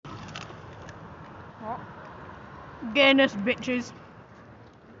What? Gayness, bitches.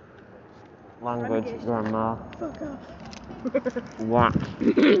 Language, grandma. Fuck off. Whack.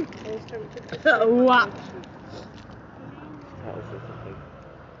 What? That was just a thing.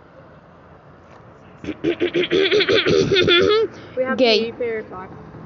 We have Gay. the verified.